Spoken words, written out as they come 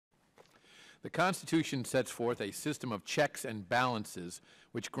The Constitution sets forth a system of checks and balances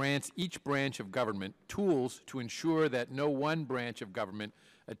which grants each branch of government tools to ensure that no one branch of government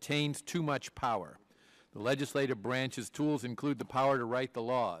attains too much power. The legislative branch's tools include the power to write the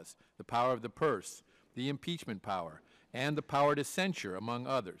laws, the power of the purse, the impeachment power, and the power to censure, among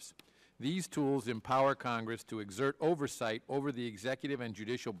others. These tools empower Congress to exert oversight over the executive and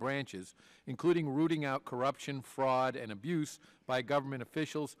judicial branches, including rooting out corruption, fraud, and abuse by government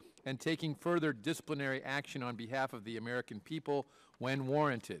officials and taking further disciplinary action on behalf of the American people when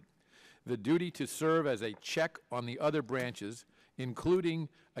warranted. The duty to serve as a check on the other branches, including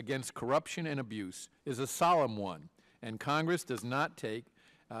against corruption and abuse, is a solemn one, and Congress does not take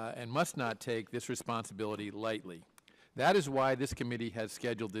and must not take this responsibility lightly. That is why this committee has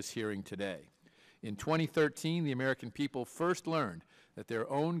scheduled this hearing today. In 2013, the American people first learned that their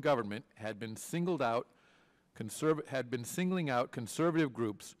own government had been singling out conservative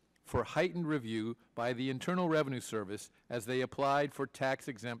groups for heightened review by the Internal Revenue Service as they applied for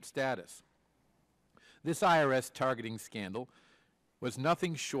tax-exempt status. This IRS targeting scandal was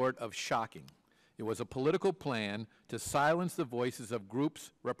nothing short of shocking. It was a political plan to silence the voices of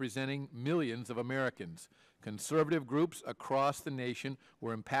groups representing millions of Americans. Conservative groups across the nation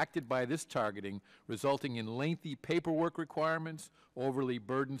were impacted by this targeting, resulting in lengthy paperwork requirements, overly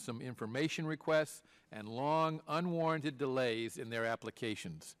burdensome information requests, and long, unwarranted delays in their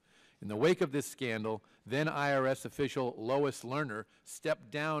applications. In the wake of this scandal, then IRS official Lois Lerner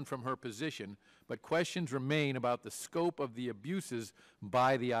stepped down from her position, but questions remain about the scope of the abuses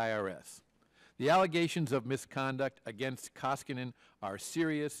by the IRS. The allegations of misconduct against Koskinen are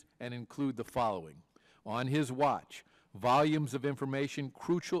serious and include the following. On his watch, volumes of information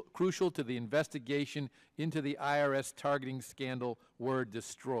crucial to the investigation into the IRS targeting scandal were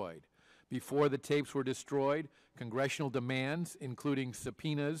destroyed. Before the tapes were destroyed, congressional demands, including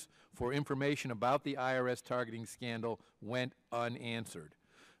subpoenas for information about the IRS targeting scandal, went unanswered.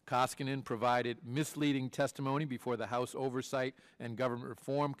 Koskinen provided misleading testimony before the House Oversight and Government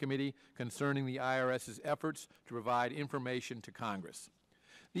Reform Committee concerning the IRS's efforts to provide information to Congress.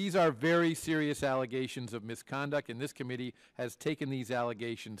 These are very serious allegations of misconduct, and this committee has taken these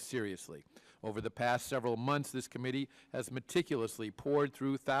allegations seriously. Over the past several months, this committee has meticulously pored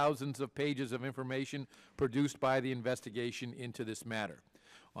through thousands of pages of information produced by the investigation into this matter.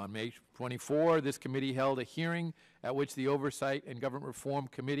 On May 24, this committee held a hearing at which the Oversight and Government Reform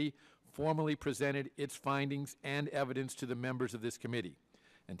Committee formally presented its findings and evidence to the members of this committee.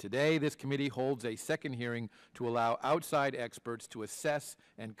 And today, this committee holds a second hearing to allow outside experts to assess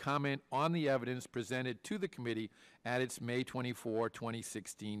and comment on the evidence presented to the committee at its May 24,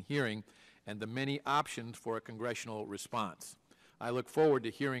 2016 hearing and the many options for a congressional response. I look forward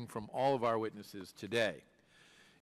to hearing from all of our witnesses today.